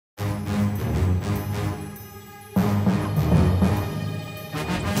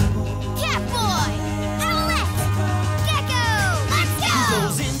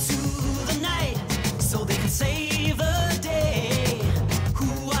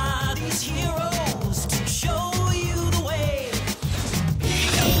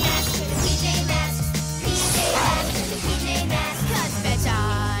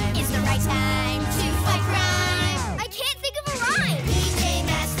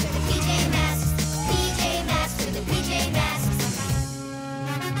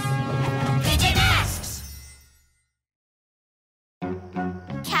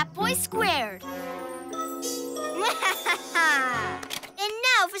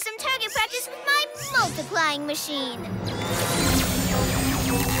some target practice with my multiplying machine.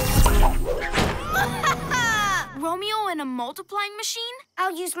 Romeo and a multiplying machine?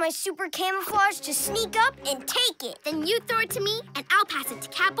 I'll use my super camouflage to sneak up and take it. Then you throw it to me, and I'll pass it to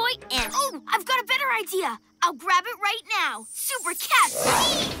Catboy and... Oh, I've got a better idea. I'll grab it right now. Super cat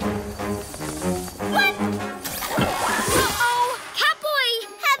speed! What? Uh-oh! Catboy!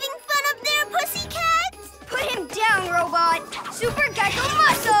 Having fun up there, pussycat? Put him down, robot. Super Gekko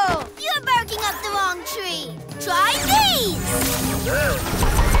muscle! You're barking up the wrong tree. Try these!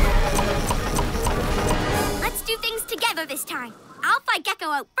 Let's do things together this time. I'll fight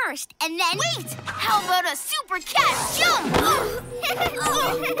Gekko out first, and then... Wait! How about a super cat jump?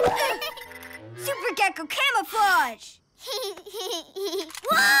 Super Gekko camouflage!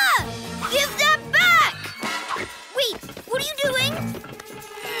 Whoa! Give that back! Wait, what are you doing?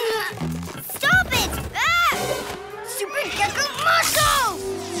 Stop it! Ah! Super Gekko muscle!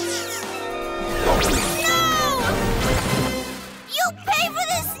 No! You'll pay for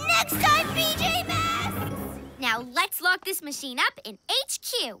this next time, PJ Masks! Now let's lock this machine up in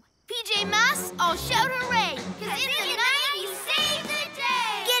HQ. PJ Masks, I'll shout hooray! 'Cause in the night you save the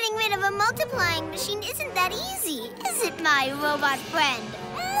day! Getting rid of a multiplying machine isn't that easy, is it, my robot friend?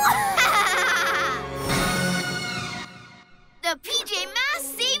 The PJ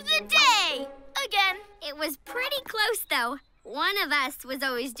Masks saved the day! Again. It was pretty close, though. One of us was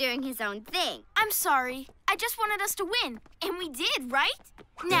always doing his own thing. I'm sorry. I just wanted us to win. And we did, right?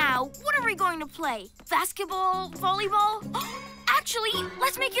 Now, what are we going to play? Basketball? Volleyball? Actually,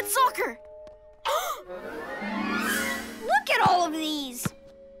 let's make it soccer. Look at all of these!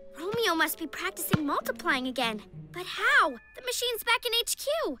 Romeo must be practicing multiplying again. But how? The machine's back in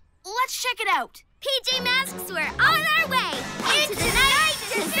HQ. Let's check it out. PJ Masks, we're on our way! Into the night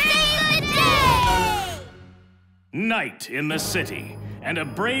to save the day! Night in the city, and a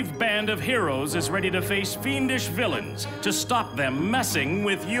brave band of heroes is ready to face fiendish villains to stop them messing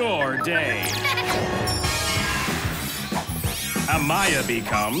with your day. Amaya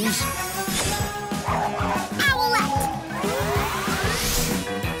becomes... Owlette!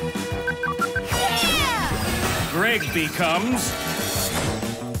 Yeah! Greg becomes...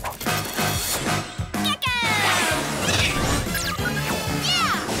 Gekko!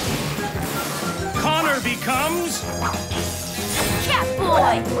 Yeah! Connor becomes...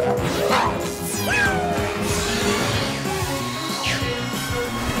 Catboy!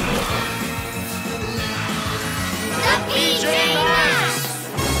 The PJ Masks!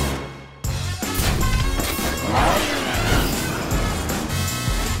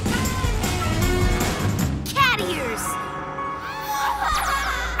 Cat ears!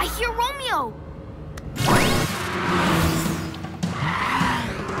 I hear Romeo!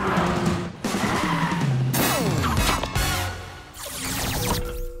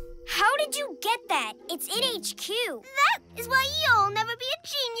 How did you get that? It's in HQ. That is why you'll never be a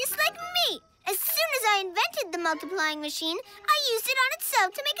genius like me. As soon as I invented the multiplying machine, I used it on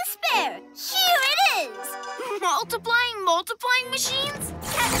itself to make a spare. Here it is! Multiplying machines?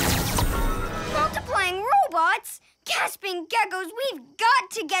 Multiplying robots? Gasping geckos, we've got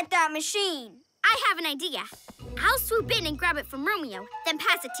to get that machine. I have an idea. I'll swoop in and grab it from Romeo, then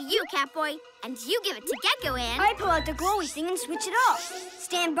pass it to you, Catboy. And you give it to Gekko and... I pull out the glowy thing and switch it off.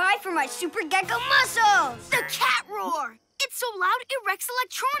 Stand by for my super Gekko muscles! The cat roar! It's so loud it wrecks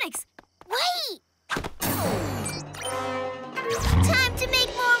electronics. Wait! Time to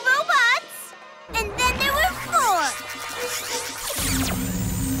make more robots! And then there were 4!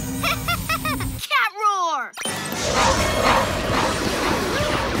 Cat roar!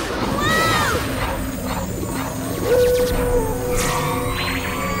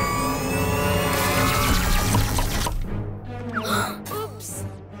 Oops.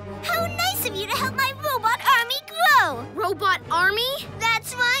 How nice of you to help my robot army grow! Robot army?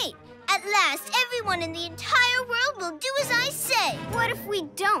 That's right. At last, everyone in the entire world will do as I say. What if we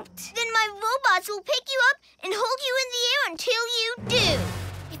don't? Then my robots will pick you up and hold you in the air until you do.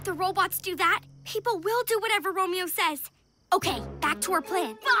 If the robots do that, people will do whatever Romeo says. Okay, back to our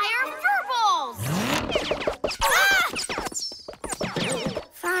plan. Fire furballs! Ah!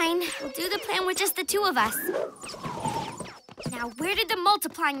 Fine, we'll do the plan with just the 2 of us. Now, where did the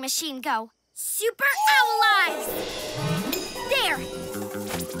multiplying machine go? Super Owl Eyes! There!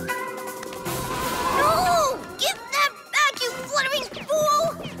 No! Give that back, you fluttering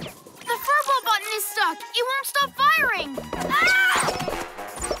fool! The furball button is stuck. It won't stop firing. Ah!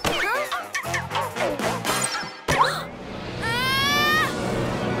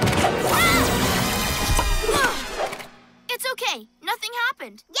 It's okay. Nothing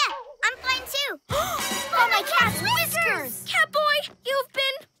happened. Yeah, I'm fine too. Oh, my cat's whiskers! Catboy, you've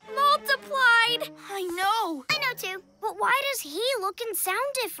been does he look and sound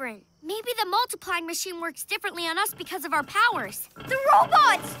different? Maybe the multiplying machine works differently on us because of our powers. The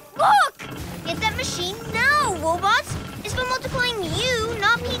robots! Look! Get that machine now, robots! It's for multiplying you,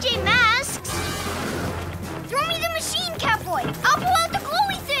 not PJ Masks. Throw me the machine, Catboy! I'll pull out the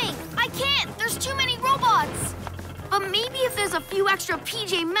glowy thing! I can't. There's too many robots. But maybe if there's a few extra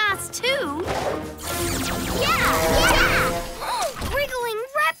PJ Masks, too. Yeah! Wriggling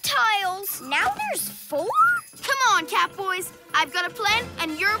reptiles! Now there's 4? Come on, Catboys. I've got a plan,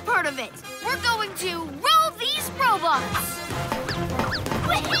 and you're a part of it. We're going to roll these robots.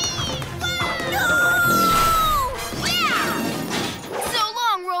 No! Yeah! So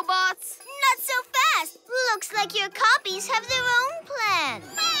long, robots. Not so fast. Looks like your copies have their own plan.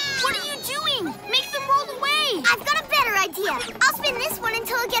 What are you doing? Make them roll away. I've got a better idea. I'll spin this one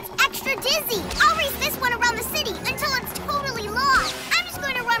until it gets extra dizzy. I'll race this one around the city until it's totally lost. I'm just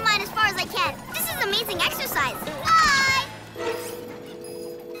going to run mine as far as I can. This is amazing exercise. Bye!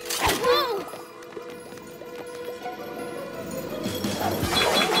 Whoa!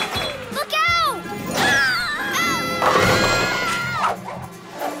 Look out!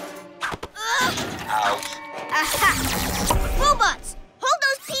 Aha! Robots, hold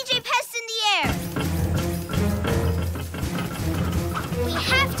those PJ pests in the air. We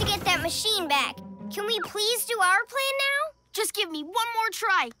have to get that machine back. Can we please do our plan now? Just give me one more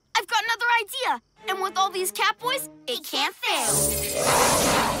try. I've got another idea. And with all these Catboys, it can't fail.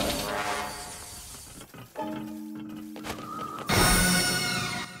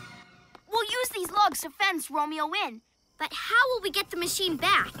 We'll use these logs to fence Romeo in. But how will we get the machine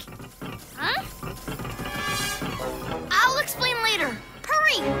back? Huh? I'll explain later.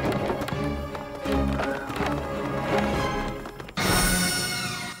 Hurry!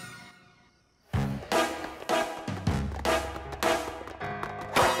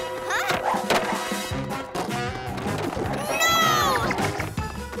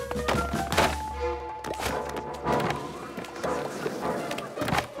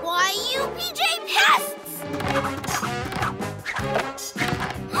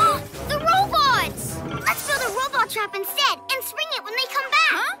 Trap instead and spring it when they come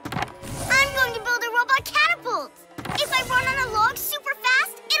back. Huh? I'm going to build a robot catapult. If I run on a log super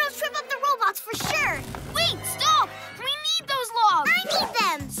fast, it'll trip up the robots for sure. Wait, stop! We need those logs. I need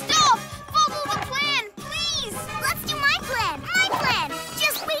them. Stop! Follow the plan, please. Let's do my plan. My plan.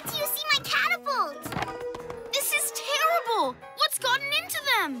 Just wait till you see my catapult. This is terrible. What's gotten into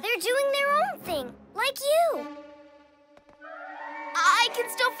them? They're doing their own thing, like you. I can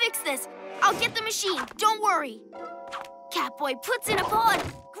still fix this. I'll get the machine. Don't worry. Catboy puts in a pod,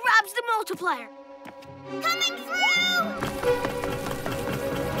 grabs the multiplier. Coming through!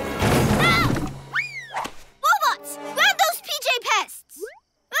 Ah! Robots, grab those PJ pests!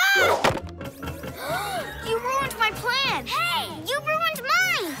 Ah! You ruined my plan. Hey, you ruined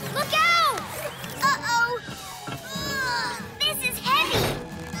mine! Look out! Uh-oh. This is heavy.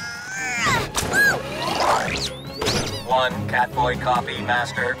 One Catboy copy,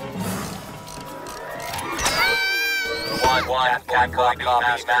 Master. One Catboy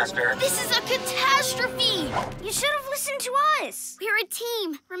copy, Master. This is a catastrophe. You should have listened to us. We're a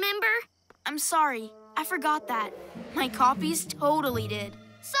team, remember? I'm sorry. I forgot that. My copies totally did.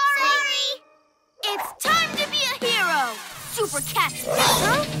 Sorry! It's time to be a hero! Super Cat!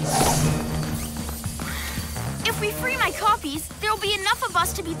 Huh? If we free my copies, there'll be enough of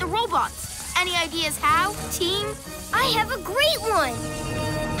us to beat the robots. Any ideas how, team? I have a great one!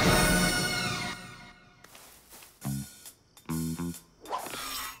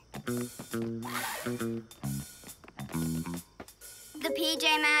 The PJ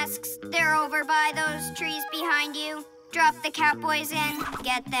Masks, they're over by those trees behind you. Drop the Catboys in,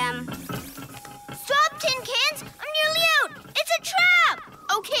 get them. Stop, Tin Cans! I'm nearly out! It's a trap!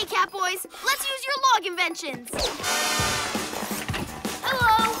 Okay, Catboys, let's use your log inventions.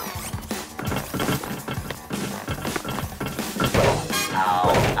 Hello! Ow,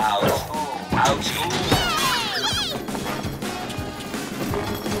 ouch, ouchie.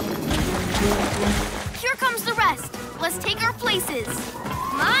 Here comes the rest. Let's take our places.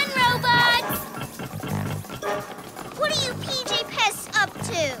 Come on, robots! What are you PJ Pests up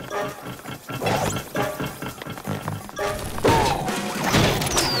to?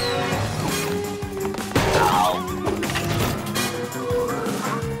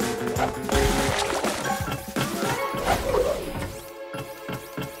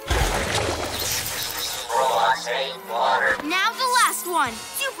 Now the last one.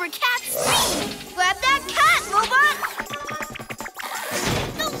 Super Cat Speed. Grab that cat, robot!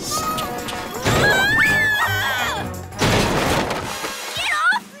 Get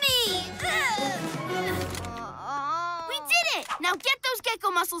off me! We did Now get those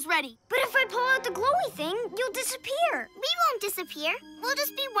Gekko muscles ready. But if I pull out the glowy thing, you'll disappear. We won't disappear. We'll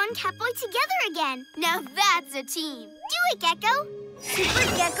just be one Catboy together again. Now that's a team. Do it, Gekko. Super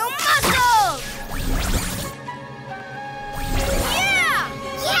Gekko muscles! Yeah!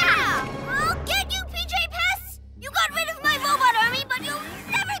 Yeah! I'll get you, PJ Pests! You got rid of my robot army, but you'll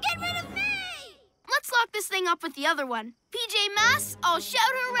never get rid of me! Let's lock this thing up with the other one. PJ Masks, all shout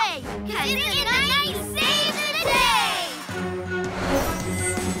hooray! 'Cause it's a nice save the day!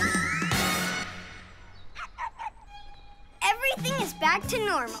 Everything is back to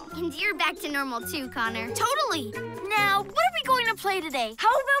normal. And you're back to normal too, Connor. Totally. Now, what are we going to play today? How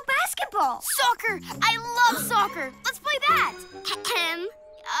about basketball? Soccer! I love soccer! Let's play that!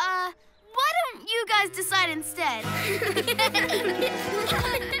 Why don't you guys decide instead?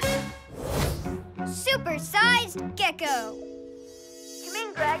 Super-sized Gekko. Come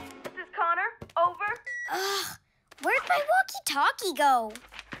in, Greg. This is Connor. Over. Ugh, where'd my walkie-talkie go?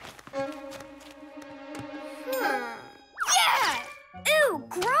 Yeah! Ew,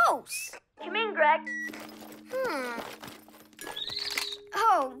 gross! Come in, Greg.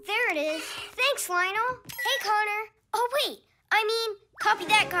 Oh, there it is. Thanks, Lionel. Hey, Connor. Oh, wait. Copy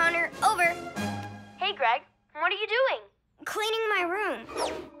that, Connor. Over. Hey, Greg. What are you doing? Cleaning my room.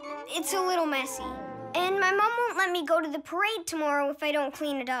 It's a little messy. And my mom won't let me go to the parade tomorrow if I don't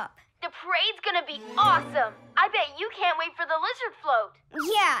clean it up. The parade's gonna be awesome. I bet you can't wait for the lizard float.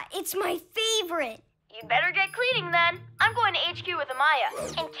 Yeah, it's my favorite. You better get cleaning then. I'm going to HQ with Amaya,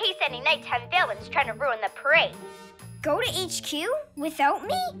 in case any nighttime villains trying to ruin the parade. Go to HQ without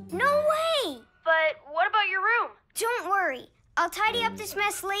me? No way! But what about your room? Don't worry. I'll tidy up this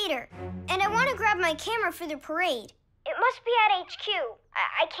mess later. And I want to grab my camera for the parade. It must be at HQ.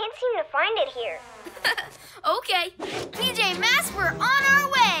 I can't seem to find it here. Okay. PJ Masks, we're on our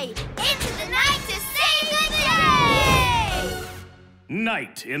way! Into the night to save the day!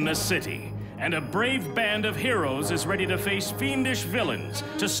 Night in the city, and a brave band of heroes is ready to face fiendish villains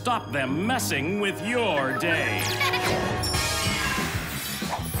to stop them messing with your day.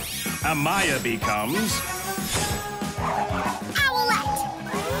 Amaya becomes Owlette!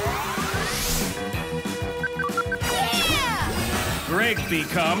 Yeah! Greg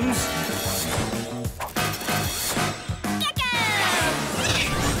becomes Gekko!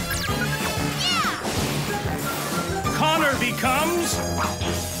 Yeah! Connor becomes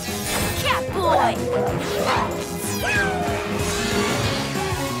Catboy!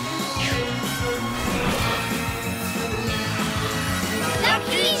 The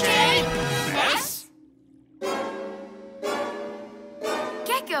PJ Mess?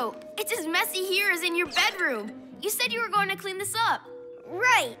 Gekko, it's as messy here as in your bedroom. You said you were going to clean this up.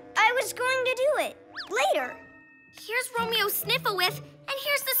 Right. I was going to do it. Later. Here's Romeo's Sniffle Whiff, and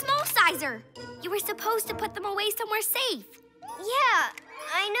here's the small sizer. You were supposed to put them away somewhere safe. Yeah,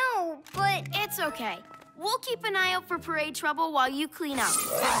 I know, but... It's okay. We'll keep an eye out for parade trouble while you clean up.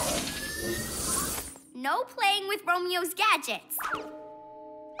 No playing with Romeo's gadgets.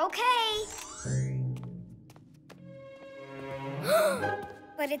 Okay.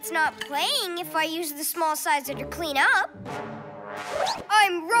 But it's not playing if I use the small sizer to clean up.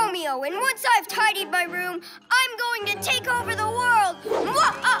 I'm Romeo, and once I've tidied my room, I'm going to take over the world.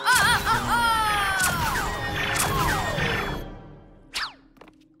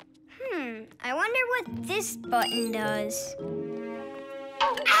 I wonder what this button does.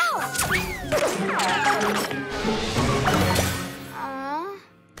 Ow!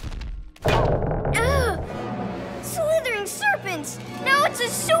 Ugh! Slithering serpents! Now it's a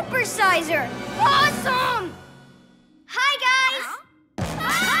supersizer! Awesome! Hi, guys!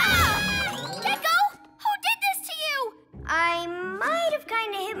 Gekko, who did this to you? I might have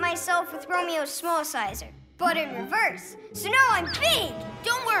kind of hit myself with Romeo's small sizer, but in reverse. So now I'm big!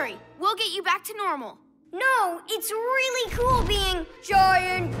 Don't worry. We'll get you back to normal. No, it's really cool being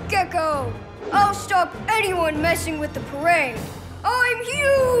Giant Gekko. I'll stop anyone messing with the parade. I'm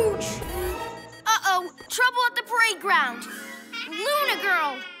huge! Uh-oh, trouble at the parade ground. Luna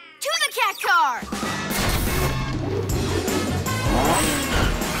Girl, to the cat car!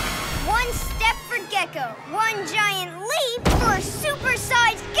 One step for Gekko, one giant leap for a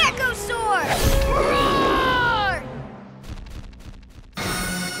super-sized Gekkosaur! Roar!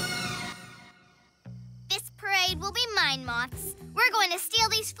 This parade will be mine, Moths. We're going to steal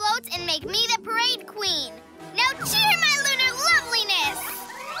these floats and make me the parade queen. Now cheer, my lunar loveliness!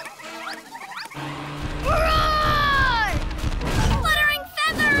 Roar! Fluttering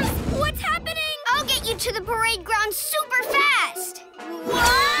feathers! What's happening? I'll get you to the parade ground super fast!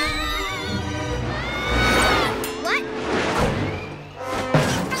 What?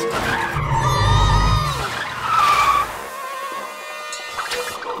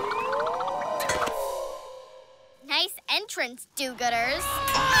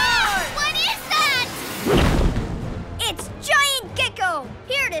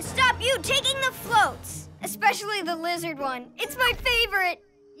 to stop you taking the floats. Especially the lizard one. It's my favorite.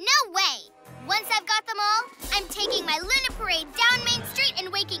 No way! Once I've got them all, I'm taking my Luna Parade down Main Street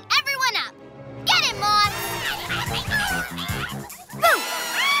and waking everyone up. Get it, Moth!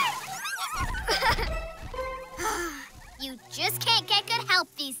 You just can't get good help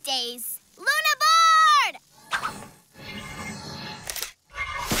these days. Luna board!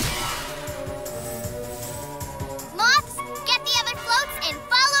 Moths, get the other floats and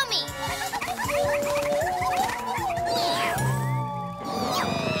follow me.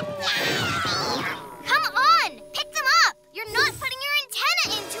 Come on, pick them up. You're not putting your antenna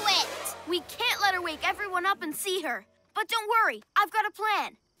into it. We can't let her wake everyone up and see her. But don't worry, I've got a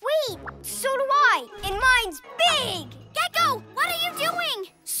plan. Wait, so do I. And mine's big. Gekko, what are you doing?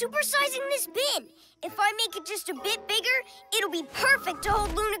 Supersizing this bin. If I make it just a bit bigger, it'll be perfect to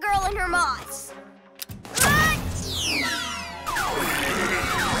hold Luna Girl and her moths.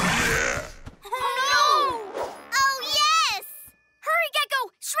 Oh, no! Oh, yes! Hurry, Gekko!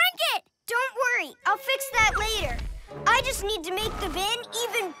 Shrink it! Don't worry, I'll fix that later. I just need to make the bin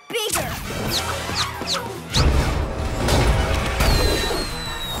even bigger.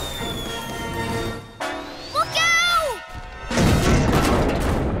 Look out!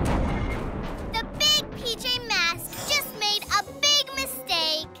 The big PJ Masks just made a big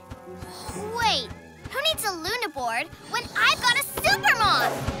mistake. Wait, who needs a Luna board when I've got a Super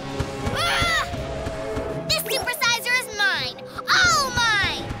Moth? Ah! This supersizer is mine, all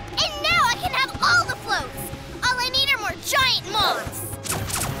mine! And now I can have all the floats. All I need are more giant moths.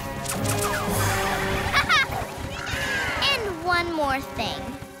 And one more thing.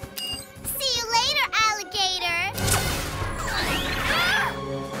 See you later, alligator.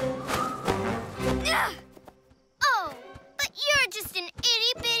 Oh, but you're just an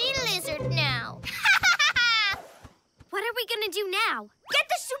itty-bitty lizard now. What are we gonna do now? Get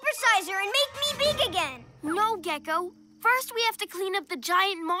the supersizer and make me big again. No, Gekko. First, we have to clean up the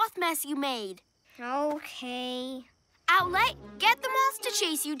giant moth mess you made. Okay. Owlette, get the moths to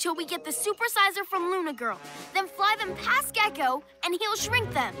chase you till we get the supersizer from Luna Girl. Then fly them past Gekko, and he'll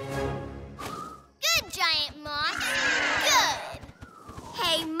shrink them. Good, giant moth. Good.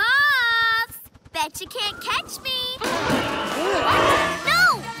 Hey, moths! Bet you can't catch me.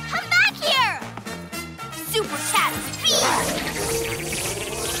 No! Come back here! Super cat speed!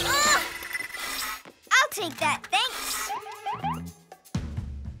 I'll take that, thanks.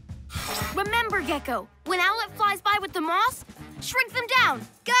 Remember, Gekko, when Owlette flies by with the moths, shrink them down.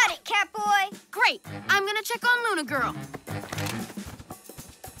 Got it, Catboy. Great. I'm gonna check on Luna Girl.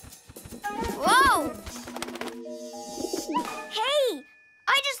 Whoa! Hey!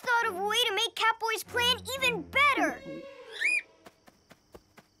 I just thought of a way to make Catboy's plan even better.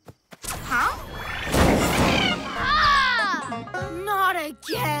 Huh? Ah! Not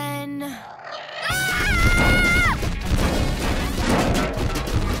again.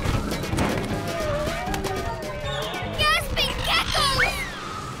 Gasping geckos!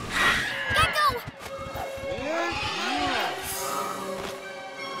 Gekko!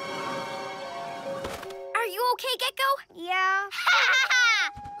 Are you okay, Gekko? Yeah.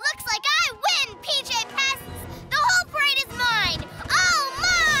 Looks like I win, PJ Pests! The whole parade is mine! All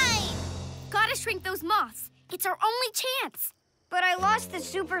mine! Gotta shrink those moths. It's our only chance. But I lost the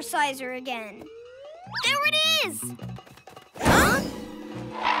supersizer again. There it is! Huh?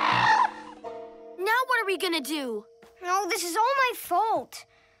 Now what are we gonna do? No, this is all my fault.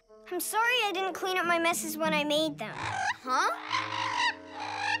 I'm sorry I didn't clean up my messes when I made them. Huh?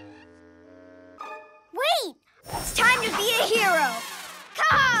 Wait! It's time to be a hero!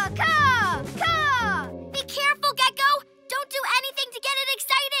 Caw! Caw! Caw! Be careful, Gekko! Don't do anything to get it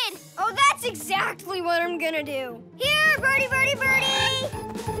excited! Oh, that's exactly what I'm gonna do. Here, birdie, birdie, birdie!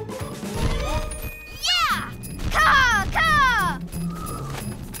 Yeah! Caw! Caw!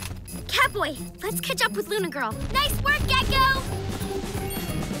 Catboy, let's catch up with Luna Girl. Nice work, Gekko!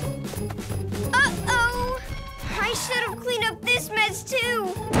 Uh-oh! I should have cleaned up this mess,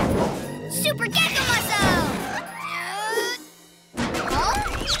 too. Super Gekko muscle!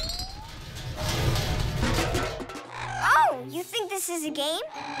 Oh, you think this is a game?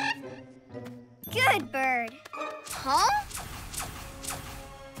 Good, Bird. Huh?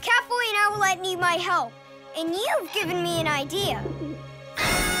 Catboy and Owlette need my help, and you've given me an idea.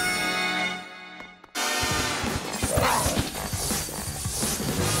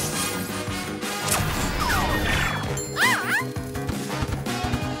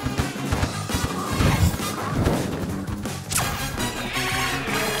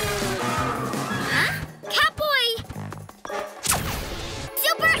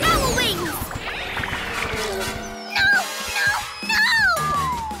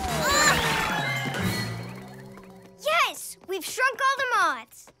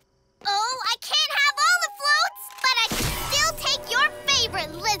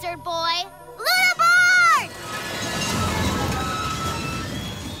 Mustard Boy. Luna board!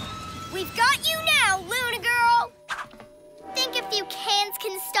 We've got you now, Luna Girl. Think a few cans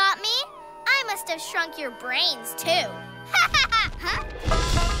can stop me? I must have shrunk your brains, too. Huh?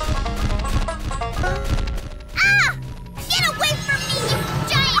 Ah! Get away from me, you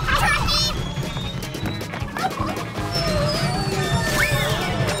giant turkey!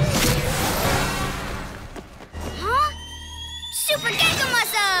 Huh? Super Gekko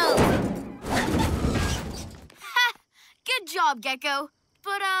muscle! Ha! Good job, Gekko.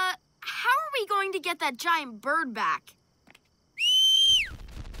 But, how are we going to get that giant bird back?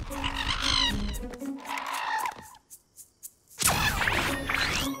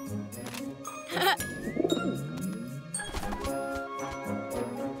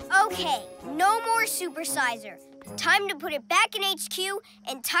 Okay, no more supersizer. Time to put it back in HQ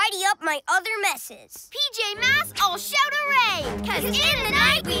and tidy up my other messes. PJ Masks, all shout hooray! 'Cause in the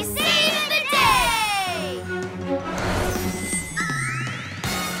night we save the day!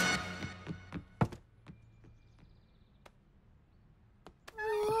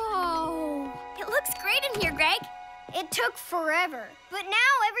 Whoa. It looks great in here, Greg. It took forever, but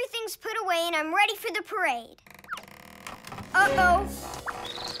now everything's put away and I'm ready for the parade. Uh-oh.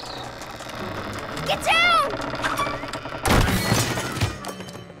 Get down!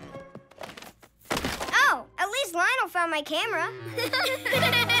 Oh, at least Lionel found my camera.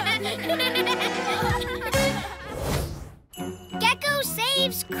 Gekko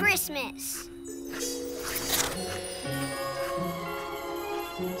saves Christmas.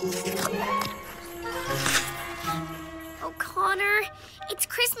 Oh, Connor, it's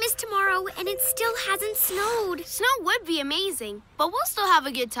Christmas tomorrow and it still hasn't snowed. Snow would be amazing, but we'll still have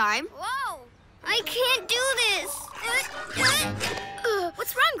a good time. Whoa! I can't do this.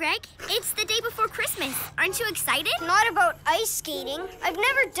 What's wrong, Greg? It's the day before Christmas. Aren't you excited? Not about ice skating. I've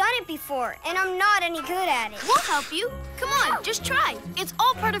never done it before, and I'm not any good at it. We'll help you. Come on, just try. It's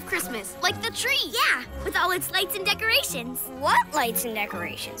all part of Christmas, like the tree. Yeah, with all its lights and decorations. What lights and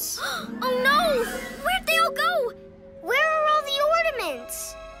decorations? Oh no! Where'd they all go? Where are all the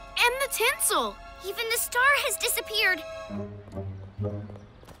ornaments? And the tinsel. Even the star has disappeared.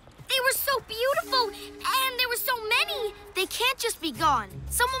 They were so beautiful, and there were so many. They can't just be gone.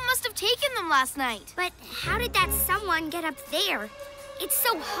 Someone must have taken them last night. But how did that someone get up there? It's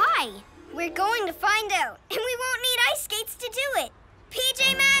so high. We're going to find out, and we won't need ice skates to do it.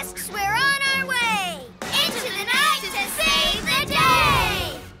 PJ Masks, we're on our way! Into the night to save the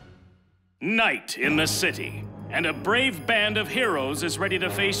day! Night in the city, and a brave band of heroes is ready to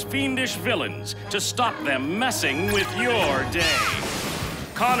face fiendish villains to stop them messing with your day.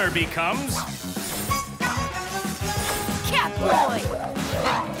 Connor becomes Catboy.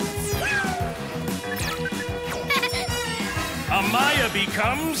 Amaya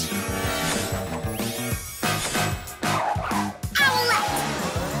becomes Owlette!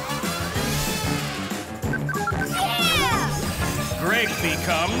 Yeah! Greg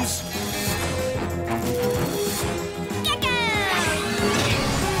becomes Gekko!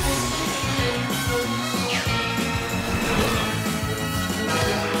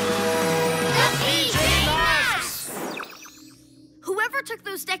 Whoever took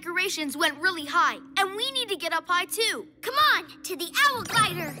those decorations went really high, and we need to get up high too. Come on, to the owl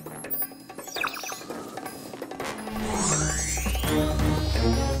glider!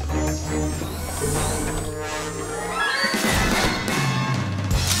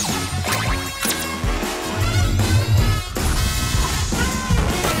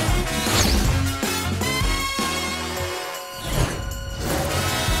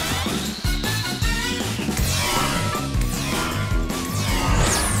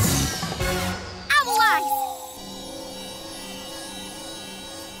 Owl eyes!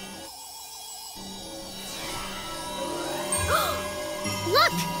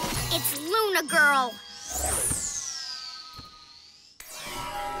 Look! It's Luna Girl!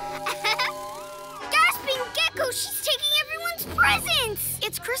 Gasping Gekko! She's taking everyone's presents!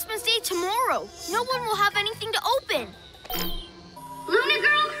 It's Christmas Day tomorrow. No one will have anything to open. Luna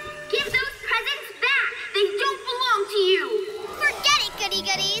Girl, give those presents back! They don't belong to you! Forget it, goody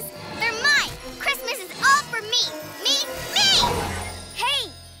goodies! They're mine! Christmas is all for me! Me!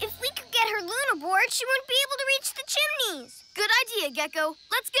 Hey, if we could get her Luna board, she wouldn't be able to reach the chimneys. Good idea, Gekko.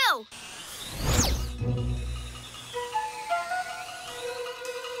 Let's go.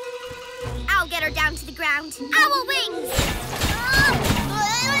 I'll get her down to the ground. Owl wings!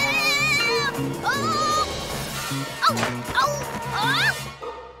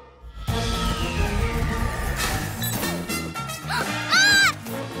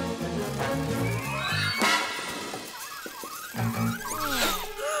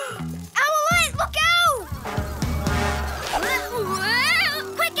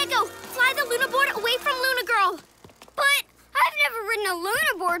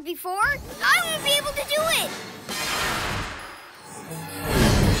 before, I won't be able to do it.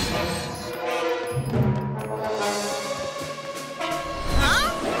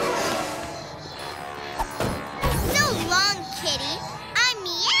 Huh? So long, kitty. I'm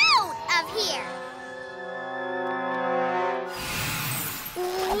out of here.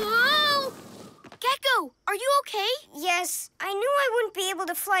 Whoa! Gekko, are you okay? Yes, I knew I wouldn't be able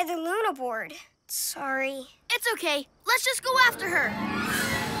to fly the Luna board. Sorry. It's okay. Let's just go after her.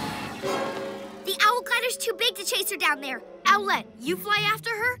 The owl glider's too big to chase her down there. Owlette, you fly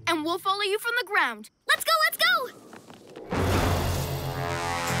after her, and we'll follow you from the ground. Let's go, let's go!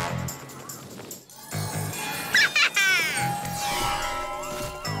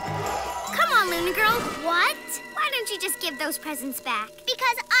 Come on, Luna girl. What? Why don't you just give those presents back?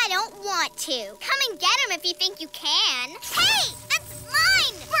 Because I don't want to. Come and get him if you think you can. Hey, that's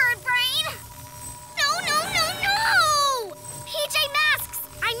mine! Bird brain! No, no, no, no! PJ Masks!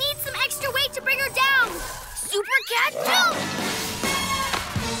 I need some extra weight to bring her down! Super Cat, jump!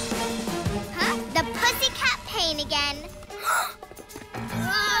 Huh? The pussycat pain again.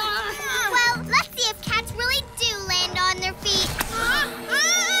 Well, let's see if cats really do land on their feet.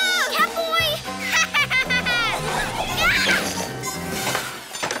 Catboy!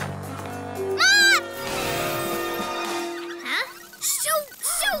 Moth! Huh? Shoot!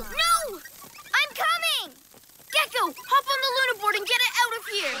 No! I'm coming! Gekko, hop on the Luna board and get it out of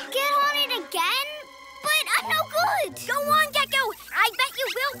here. Get on it again? But I'm no good! Go on, Gekko! I bet you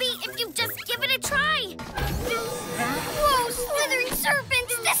will be if you just give it a try! Whoa, slithering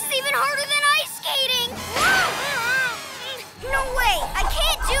serpents! This is even harder than ice skating! No way! I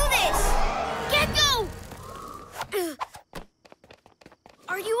can't do this! Gekko!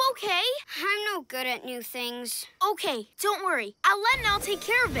 Are you okay? I'm no good at new things. Okay, don't worry. Owlette and I'll take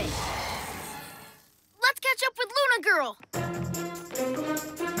care of it. Let's catch up with Luna Girl.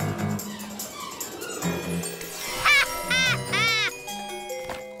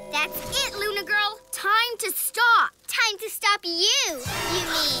 That's it, Luna girl. Time to stop. Time to stop you mean.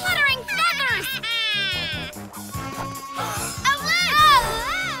 Fluttering feathers!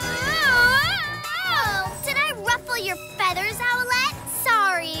 Oh, did I ruffle your feathers, Owlette?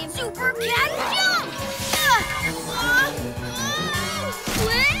 Sorry. Super Cat jump!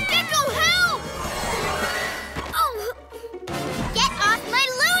 Gekko, help! Oh, Get off my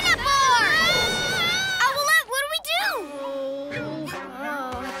Luna board! Owlette, what do we do?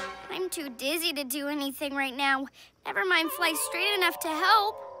 I'm too dizzy to do anything right now. Never mind fly straight enough to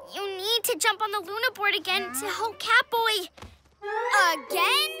help. You need to jump on the Luna board again to help Catboy.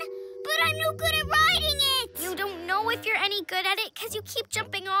 Again? But I'm no good at riding it! You don't know if you're any good at it because you keep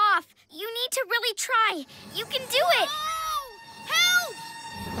jumping off. You need to really try. You can do it. Help!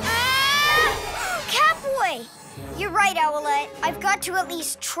 Catboy! You're right, Owlette. I've got to at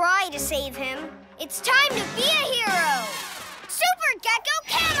least try to save him. It's time to be a hero! Super Gekko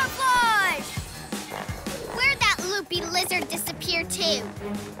camouflage! Where'd that loopy lizard disappear to?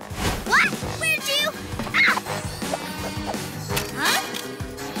 What? Where'd you? Ah! Huh?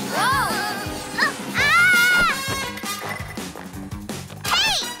 Whoa! Ah!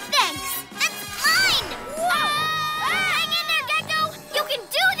 Hey, thanks. That's mine. Whoa! Hang in there, Gekko! You can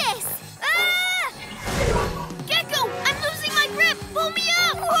do this! Gekko, I'm losing my grip! Pull me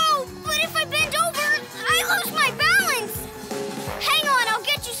up! Whoa! But if I bend over, I lose my balance! Hang on, I'll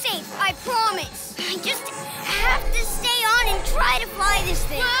get you safe, I promise. I just have to stay on and try to fly this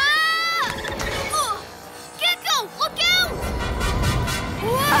thing. Gekko, look out!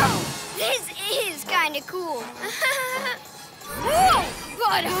 Whoa! This is kind of cool. Whoa!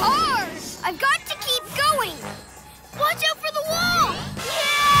 But hard! I've got to keep going. Watch out for the wall!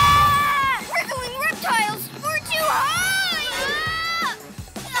 Yeah! Wriggling reptiles! We're too high!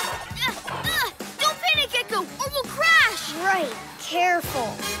 Don't panic, Gekko, or we'll crash! Right,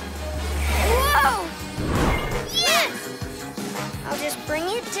 careful. Whoa! Yes! I'll just bring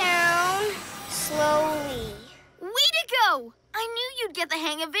it down slowly. Way to go! I knew you'd get the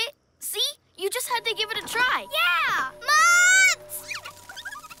hang of it. See? You just had to give it a try. Yeah! Moths!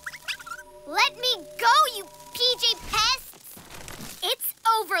 Let me go, you PJ pests! It's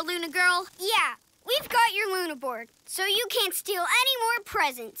over, Luna girl. Yeah, we've got your Luna board, so you can't steal any more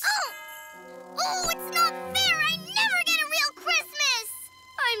presents. Oh, it's not fair! I never get a real Christmas!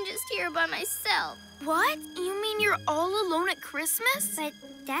 I'm just here by myself. What? You mean you're all alone at Christmas? But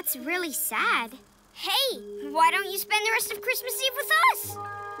that's really sad. Hey, why don't you spend the rest of Christmas Eve with us?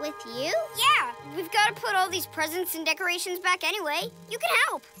 With you? Yeah, we've got to put all these presents and decorations back anyway. You can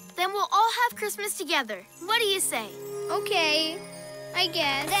help. Then we'll all have Christmas together. What do you say? Okay, I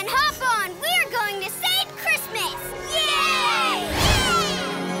guess. Then hop on. We're going to save Christmas. Yay! Yay!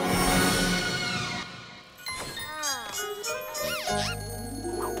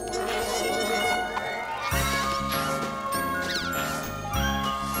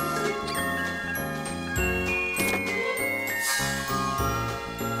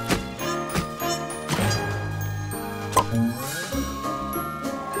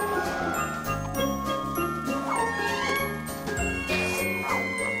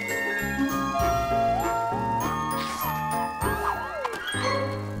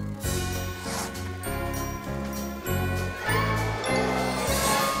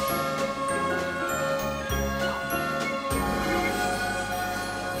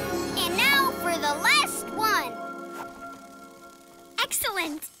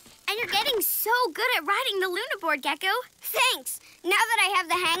 getting so good at riding the Luna board, Gekko. Thanks. Now that I have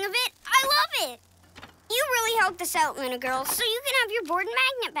the hang of it, I love it. You really helped us out, Luna Girl, so you can have your board and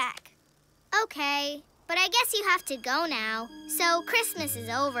magnet back. Okay, but I guess you have to go now. So Christmas is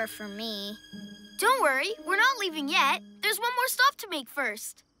over for me. Don't worry, we're not leaving yet. There's one more stop to make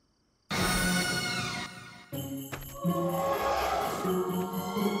first.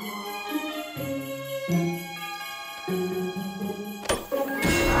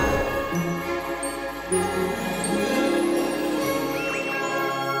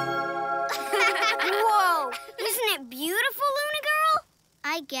 Whoa! Isn't it beautiful, Luna Girl?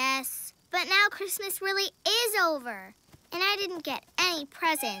 I guess. But now Christmas really is over. And I didn't get any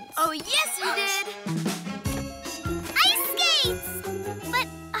presents. Oh, yes, you did! Ice skates! But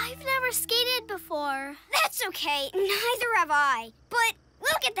I've never skated before. That's okay. Neither have I. But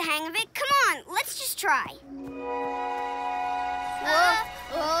we'll get the hang of it. Come on, let's just try. Whoa,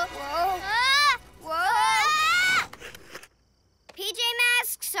 whoa, whoa. Whoa. PJ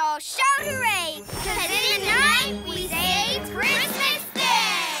Masks, all shout hooray! 'Cause in the night we say Christmas Day!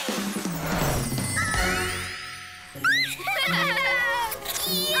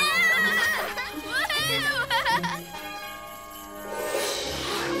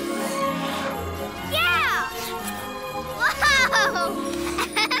 Yeah! Whoa!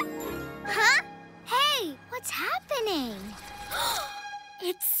 Huh? Hey, what's happening?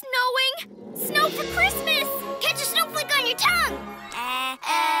 It's snowing! Snow for Christmas! Catch a snowflake on your tongue!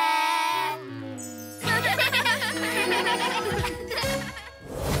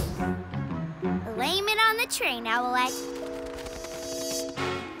 Blame it on the train, Owlette.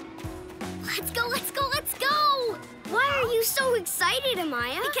 Let's go, let's go, let's go! Why are you so excited,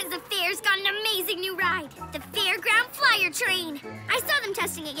 Amaya? Because the fair's got an amazing new ride. The Fairground Flyer Train. I saw them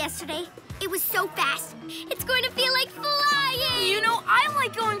testing it yesterday. It was so fast. It's going to feel like flying! You know, I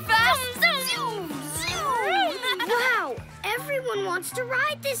like going fast. Zoom, zoom, zoom! Wow, everyone wants to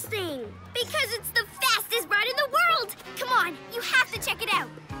ride this thing. Because it's the fastest ride in the world! Come on, you have to check it out.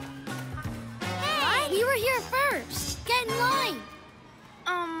 Hey, you were here first. Get in line.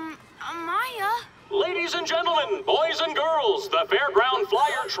 Amaya? Ladies and gentlemen, boys and girls, the Fairground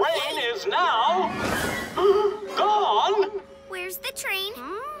Flyer Train is now gone. Where's the train?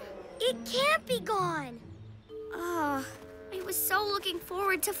 It can't be gone. Oh, I was so looking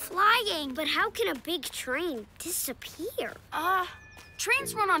forward to flying. But how can a big train disappear?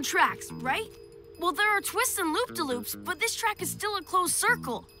 Trains run on tracks, right? Well, there are twists and loop-de-loops, but this track is still a closed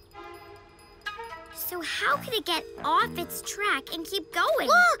circle. So how could it get off its track and keep going?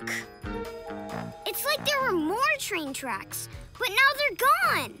 Look! It's like there were more train tracks, but now they're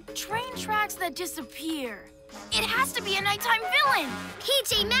gone. Train tracks that disappear. It has to be a nighttime villain.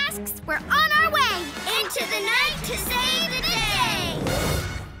 PJ Masks, we're on our way into the night to save the day.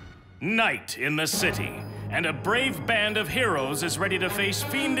 Night in the city, and a brave band of heroes is ready to face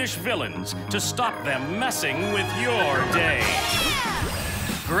fiendish villains to stop them messing with your day.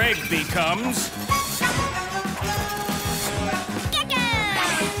 Greg becomes... Gekko!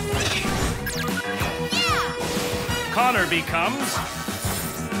 Yeah! Connor becomes...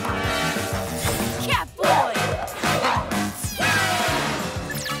 Catboy!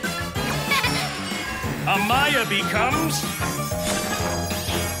 Amaya becomes...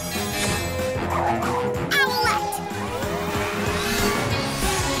 Owlette!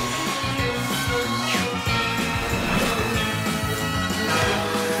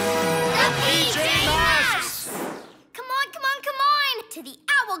 The PJ Masks! Come on, come on, come on! To the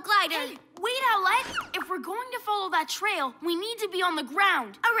Owl Glider! Hey, wait, Owlette. If we're going to follow that trail, we need to be on the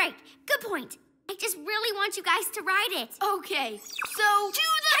ground. All right, good point. I just really want you guys to ride it. Okay, so... To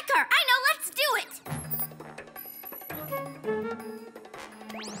the car! I know, let's do it!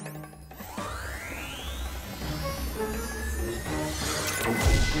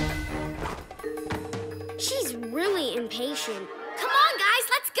 She's really impatient. Come on, guys,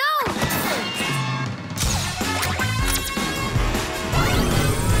 let's go!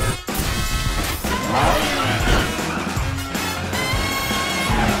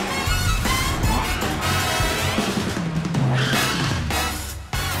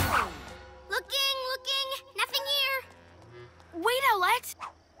 Looking, nothing here. Wait, Owlette.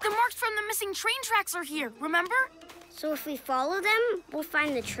 The marks from the missing train tracks are here, remember? So if we follow them, we'll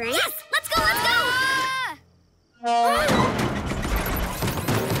find the train? Yes! Let's go,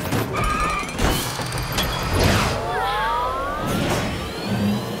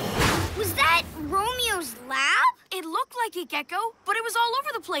 Was that Romeo's lab? It looked like it, Gekko, but it was all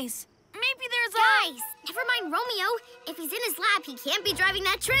over the place. Maybe there's Guys, never mind Romeo. If he's in his lab, he can't be driving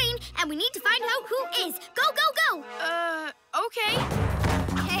that train, and we need to find out who is. Go, go, go! Okay.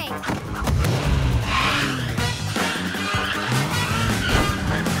 Hey,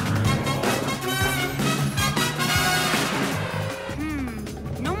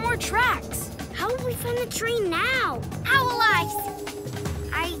 tracks. How will we find the train now? Owl eyes!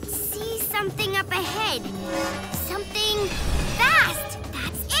 I see something up ahead. Something fast!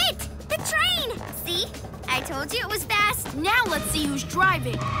 That's it! The train! See? I told you it was fast. Now let's see who's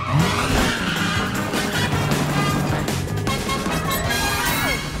driving.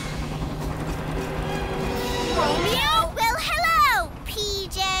 Romeo? Well, hello,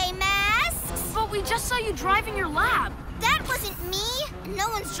 PJ Masks. But we just saw you driving your lab. That wasn't me. No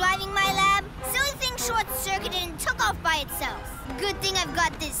one's driving my lab. Silly thing short-circuited and took off by itself. Good thing I've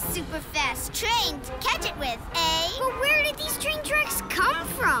got this super fast train to catch it with, eh? But where did these train tracks come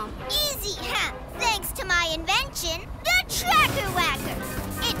from? Easy, huh? Thanks to my invention, the Tracker Whacker.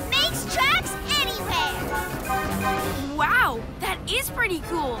 It makes tracks anywhere. Wow, that is pretty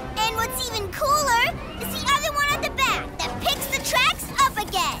cool. And what's even cooler is the other one at the back that picks the tracks up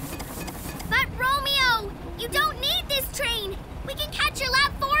again. But Romeo, you don't need this train. We can catch your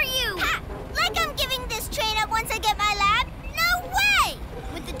lab for you. Ha! Like I'm giving this train up once I get my lab? No way!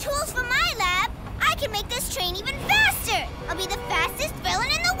 With the tools from my lab, I can make this train even faster. I'll be the fastest villain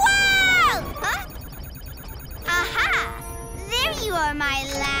in the world! Huh? Aha! There you are, my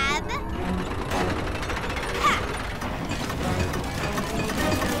lab. Ha!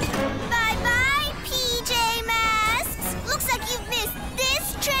 Bye-bye, PJ Masks. Looks like you've missed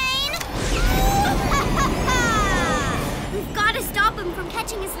this train. We've got to stop him from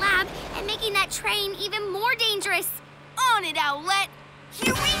catching his lab and making that train even more dangerous. On it, Owlette.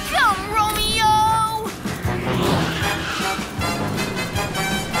 Here we come, Romeo!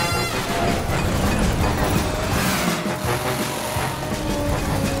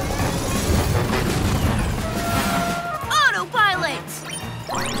 Autopilot!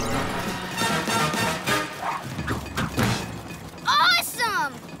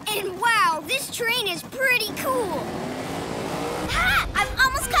 Awesome! And wow, this train is pretty cool. Ha! I'm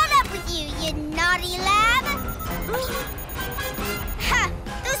almost caught up with you, you naughty lab! Ha!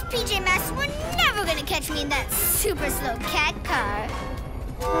 Those PJ Masks were never gonna catch me in that super slow cat car.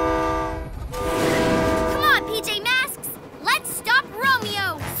 Come on, PJ Masks. Let's stop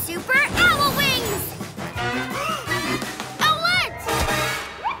Romeo. Super Owl Wings! Owlette!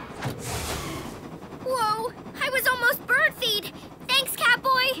 Whoa, I was almost bird feed. Thanks,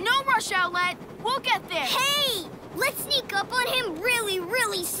 Catboy. No rush, Owlette. We'll get there. Hey, let's sneak up on him really,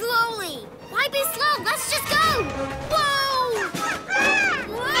 really slowly. Why be slow? Let's just go. Whoa!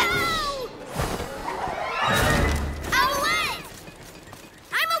 Whoa! Owlette!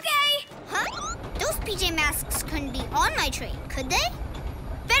 I'm okay. Huh? Those PJ Masks couldn't be on my train, could they?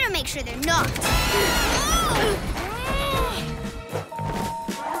 Better make sure they're not.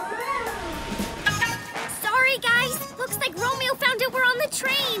 Sorry, guys. Looks like Romeo found out we're on the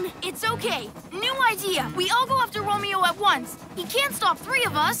train. It's okay. New idea. We all go after Romeo at once. He can't stop three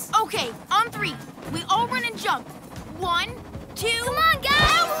of us. Okay, on three. We all run and jump. 1, 2... Come on, guys!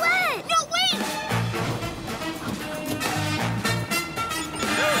 Owlette! No, wait!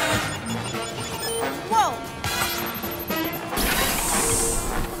 Whoa!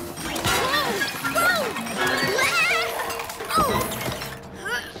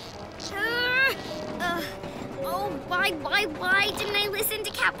 Why didn't I listen to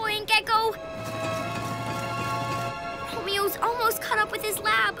Catboy and Gekko? Romeo's almost caught up with his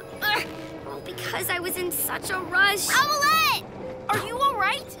lab. All because I was in such a rush. Owlette! Are you all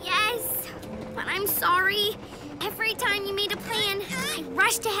right? Yes, but I'm sorry. Every time you made a plan, I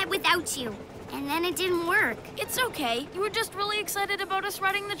rushed ahead without you. And then it didn't work. It's okay. You were just really excited about us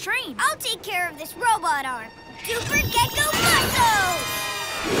riding the train. I'll take care of this robot arm. Super Gekko Muscle!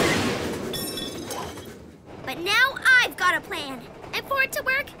 But now I've got a plan. And for it to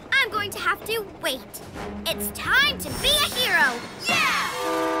work, I'm going to have to wait. It's time to be a hero. Yeah!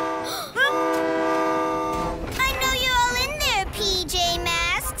 I know you're all in there, PJ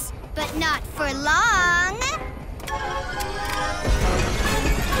Masks, but not for long.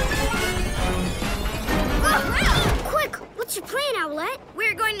 Quick, what's your plan, Owlette?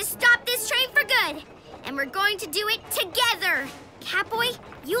 We're going to stop this train for good. And we're going to do it together. Catboy,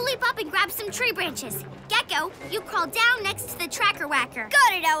 you leap up and grab some tree branches. Gekko, you crawl down next to the Tracker Whacker.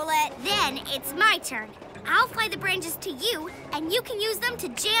 Got it, Owlette. Then it's my turn. I'll fly the branches to you, and you can use them to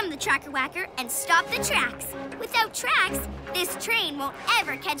jam the Tracker Whacker and stop the tracks. Without tracks, this train won't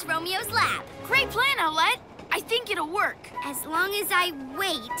ever catch Romeo's lab. Great plan, Owlette. I think it'll work. As long as I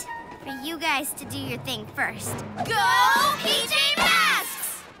wait for you guys to do your thing first. Go, PJ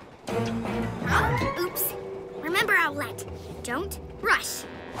Masks! Oops. Remember, Owlette, don't rush.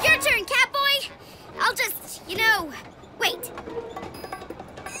 Your turn, Catboy. I'll just, wait.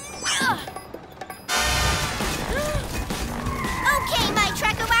 Okay, my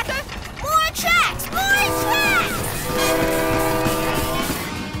Tracker Whacker,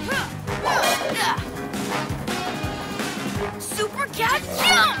 cat,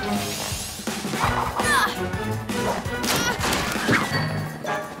 jump!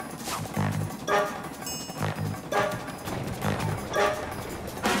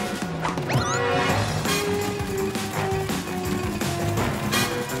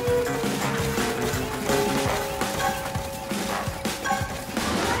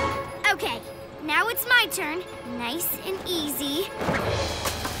 Okay, now it's my turn. Nice and easy.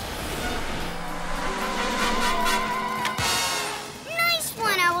 Nice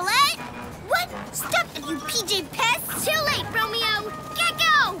one, Owlette! What? Stop it, you PJ pest! Too late, Romeo!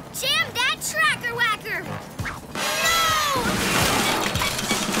 Gekko! Jam that tracker whacker! No!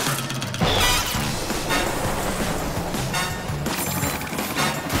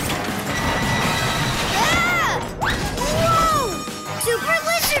 Ah! Whoa! Super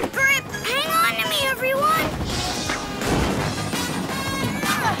lizard grip! Hang on to me, everyone!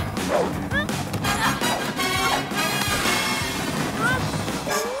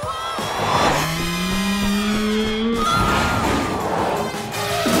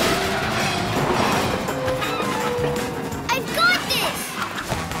 I've got this!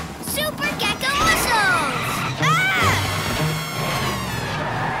 Super Gekko muscles!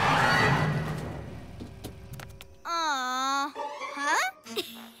 Ah! Huh?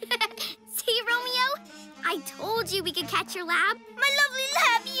 See, Romeo? I told you we could catch your lab. My lovely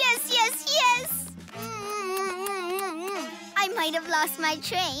lab, yes, yes, yes! I might have lost my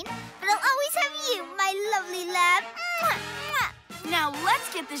train, but I'll always have you, my lovely lab. Now let's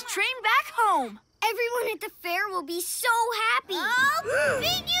get this train back home. Everyone at the fair will be so happy. I'll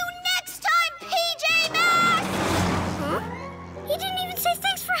meet you next time, PJ Masks! Huh? He didn't even say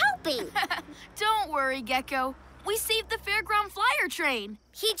thanks for helping. Don't worry, Gekko. We saved the fairground flyer train.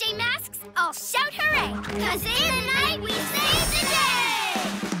 PJ Masks, I'll shout hooray! 'Cause in the night we save the day!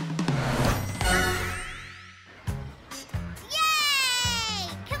 Yay!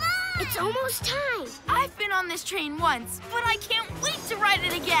 Come on! It's almost time. I've been on this train once, but I can't wait to ride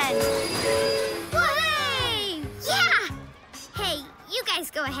it again. Hooray! Yeah! Hey, you guys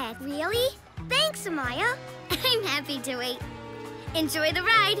go ahead. Really? Thanks, Amaya. I'm happy to wait. Enjoy the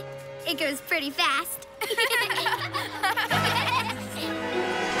ride. It goes pretty fast.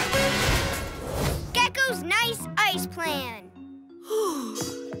 Gekko's nice ice plan.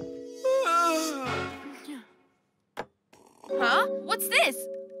 Huh? What's this?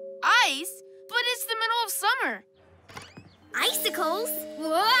 Ice? But it's the middle of summer. Icicles?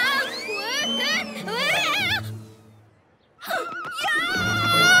 Whoa!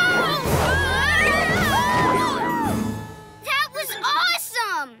 That was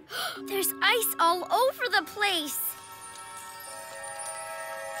awesome! There's ice all over the place.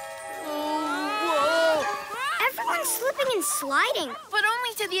 Whoa! Everyone's slipping and sliding. But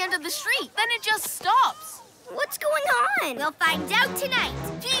only to the end of the street. Then it just stops. What's going on? We'll find out tonight.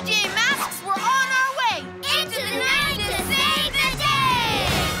 PJ Masks, we're on our way. Into the night to save the day!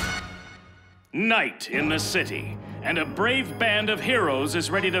 Night in the city, and a brave band of heroes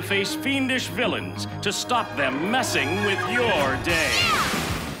is ready to face fiendish villains to stop them messing with your day.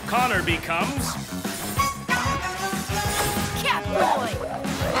 Connor becomes Catboy.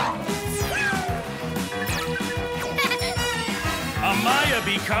 Amaya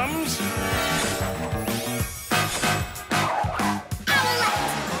becomes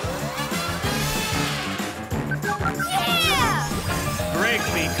Yeah! Greg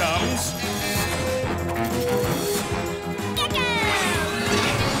becomes Gekko!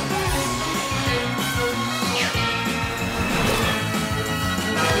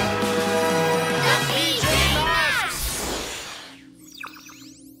 The PJ Masks!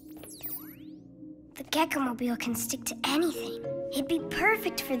 The Gekko-mobile can stick to anything. It'd be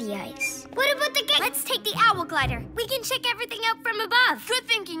perfect for the ice. What about the Gekko? Let's take the Owl Glider. We can check everything out from above. Good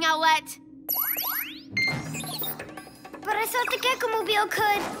thinking, Owlette. But I thought the Gekko-mobile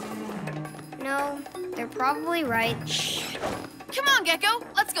could. No, they're probably right. Come on, Gekko.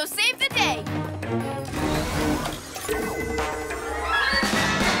 Let's go save the day.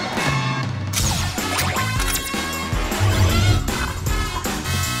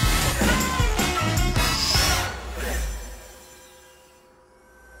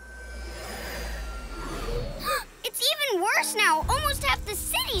 It's even worse now. Almost half the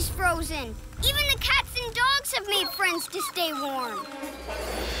city's frozen. Even the cats and dogs have made friends to stay warm.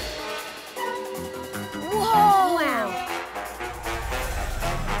 Whoa! Wow.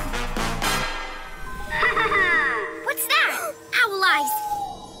 What's that? Owl eyes.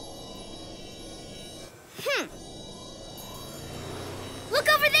 Look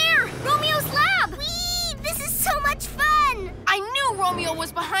over there! Romeo's lab! Whee! This is so much fun! I knew Romeo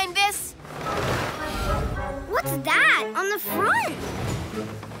was behind this. What's that on the front?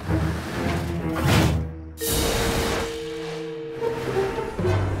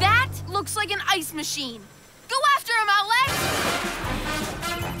 That looks like an ice machine. Go after him, Owlette!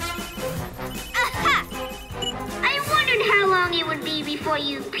 Aha! I wondered how long it would be before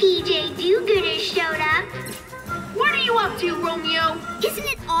you PJ do-gooders showed up. What are you up to, Romeo? Isn't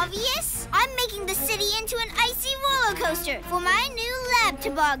it obvious? I'm making the city into an icy roller coaster for my new lab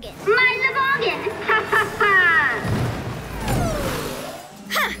toboggan. My toboggan! Ha ha ha!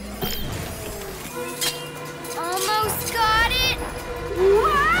 Huh. Almost got it.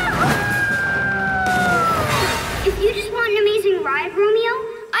 Whoa! If you just want an amazing ride, Romeo,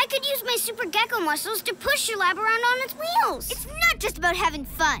 I could use my super Gekko muscles to push your lab around on its wheels. It's not just about having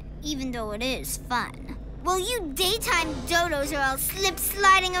fun, even though it is fun. While you daytime dodos are all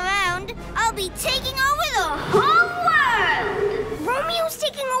slip-sliding around, I'll be taking over the whole world! Romeo's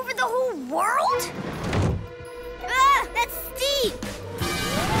taking over the whole world? Ah, that's steep!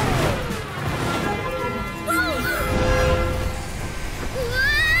 Whoa!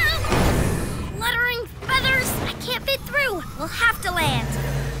 Whoa! Fluttering feathers! I can't fit through. We'll have to land.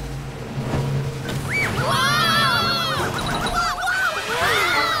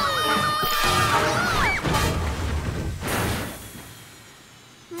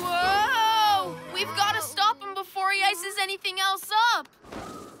 Whoa! We've got to stop him before he ices anything else up.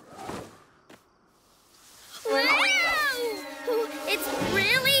 Whoa! It's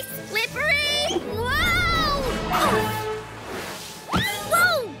really slippery! Whoa!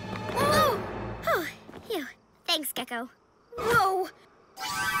 Whoa! Whoa! Oh, phew. Thanks, Gekko. Whoa!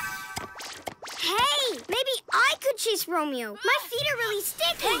 Hey, maybe I could chase Romeo. My feet are really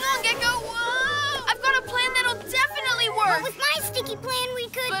sticky. Hang on, Gekko. Whoa! I've got a plan that'll definitely work. But with my sticky plan, we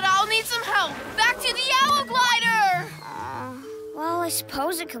could... But I'll need some help. Back to the owl glider. Well, I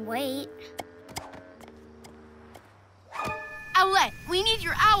suppose it could wait. Owlette, we need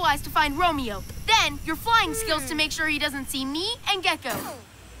your owl eyes to find Romeo. Then your flying skills to make sure he doesn't see me and Gekko.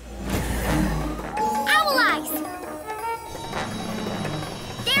 Owl eyes!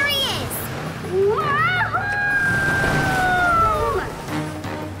 There he is! Wahoo!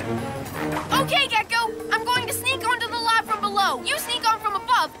 Okay, Gekko, I'm going to sneak onto the lab from below. You sneak on from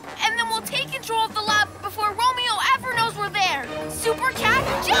above, and then we'll take control of the lab before Romeo ever knows we're there. Super Cat,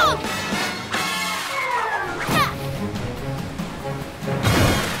 jump!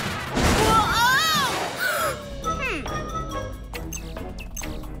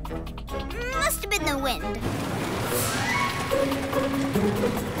 Must have been the wind.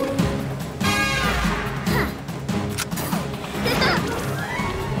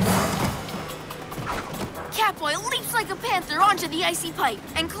 Catboy leaps like a panther onto the icy pipe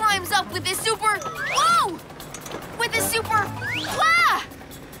and climbs up with his super... Whoa! With his super... Ah!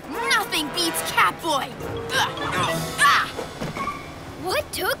 Nothing beats Catboy! Ah!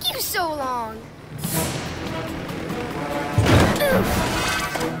 What took you so long?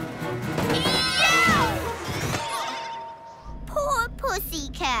 Poor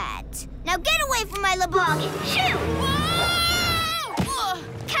pussycat. Now get away from my toboggan. Shoot! Whoa!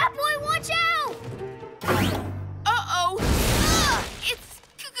 Catboy, watch out! Uh-oh! It's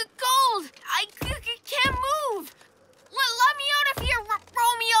cold! I can't move! Let me out of here,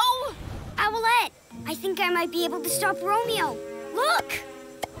 Romeo! Owlette, I think I might be able to stop Romeo. Look!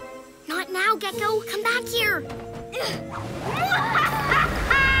 Not now, Gekko. Come back here.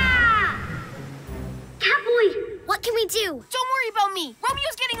 Catboy! What can we do? Don't worry about me.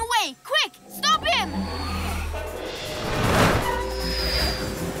 Romeo's getting away. Quick, stop him!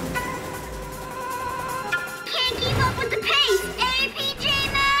 Can't keep up with the pace, eh, PJ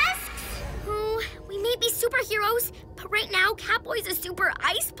Masks? Oh, we may be superheroes, but right now, Catboy's a super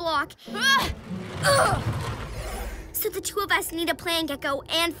ice block. Ugh. So the two of us need a plan, Gekko,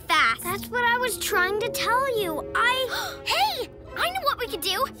 and fast. That's what I was trying to tell you. Hey! I know what we could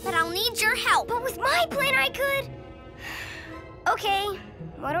do, but I'll need your help. But with my plan, I could... Okay,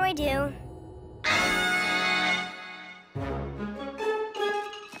 what do I do?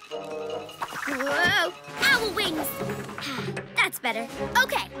 Whoa! Owl wings! That's better.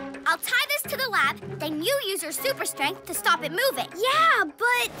 Okay, I'll tie this to the lab, then you use your super strength to stop it moving. Yeah,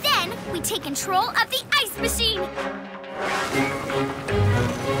 but then we take control of the ice machine.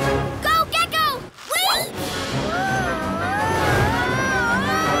 Go, Gekko! Wait!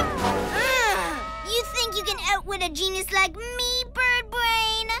 You think you can outwit a genius like me, Bird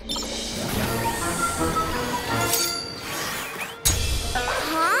Brain?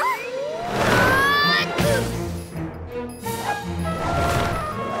 Huh?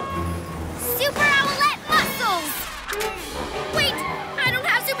 Super Owlette muscles! Wait, I don't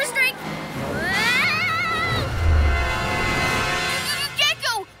have super strength.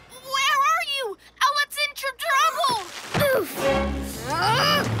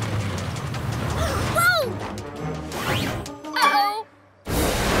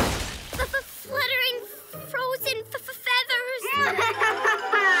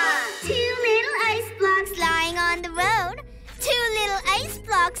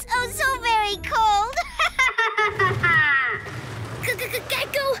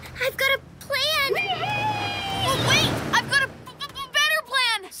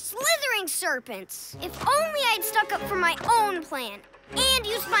 serpents. If only I'd stuck up for my own plan and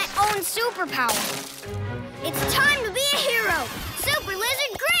used my own superpower. It's time to be a hero. Super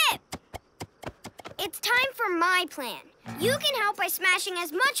Lizard Grip! It's time for my plan. You can help by smashing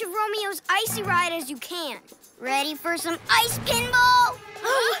as much of Romeo's icy ride as you can. Ready for some ice pinball?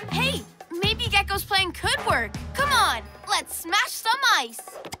 Hey, maybe Gekko's plan could work. Come on, let's smash some ice.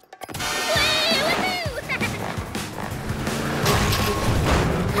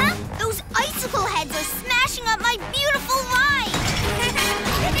 Huh? Those icicle heads are smashing up my beautiful ride!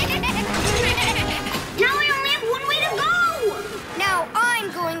 Now I only have one way to go! Now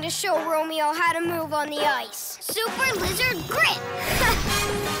I'm going to show Romeo how to move on the ice. Super Lizard Grip!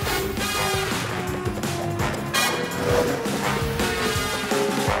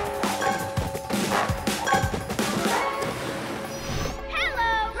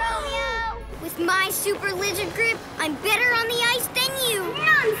 Hello, Romeo! With my Super Lizard Grip, I'm better on the ice than you.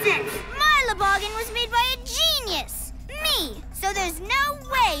 Nonsense! My Loboggan was made by a genius! Me! So there's no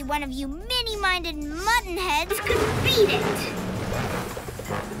way one of you mini-minded mutton heads could beat it!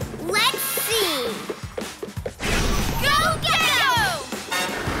 Let's see. Go, Gekko!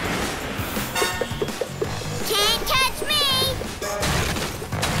 Can't catch me!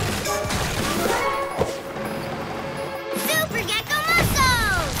 Super Gekko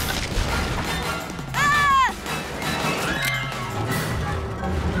muscles! Ah!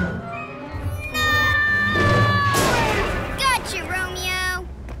 No! Gotcha, Romeo.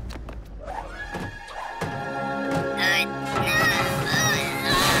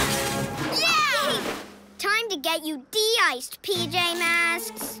 Yeah! Time to get you de-iced, PJ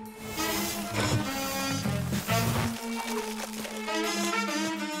Masks.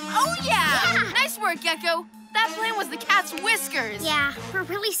 Oh, yeah! Nice work, Gekko. That plan was the cat's whiskers. Yeah, we're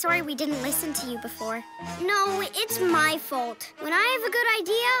really sorry we didn't listen to you before. No, it's my fault. When I have a good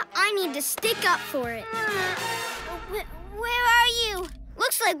idea, I need to stick up for it. Where are you?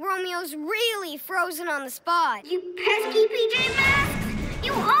 Looks like Romeo's really frozen on the spot. You pesky PJ Masks!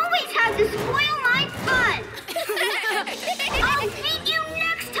 You always have to spoil my fun! I'll beat you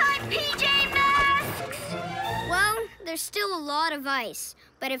next time, PJ Masks! Well, there's still a lot of ice,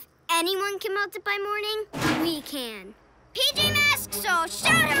 but if anyone can melt it by morning, we can. PJ Masks, so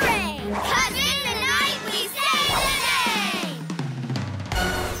shout hooray! 'Cause in the night we save the day!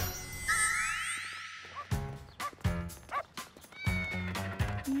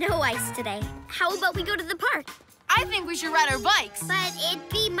 No ice today. How about we go to the park? I think we should ride our bikes. But it'd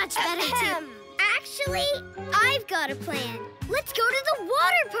be much better to... Actually, I've got a plan. Let's go to the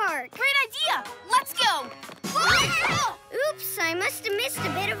water park. Great idea. Let's go. Oops, I must have missed a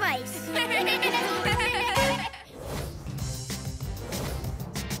bit of ice.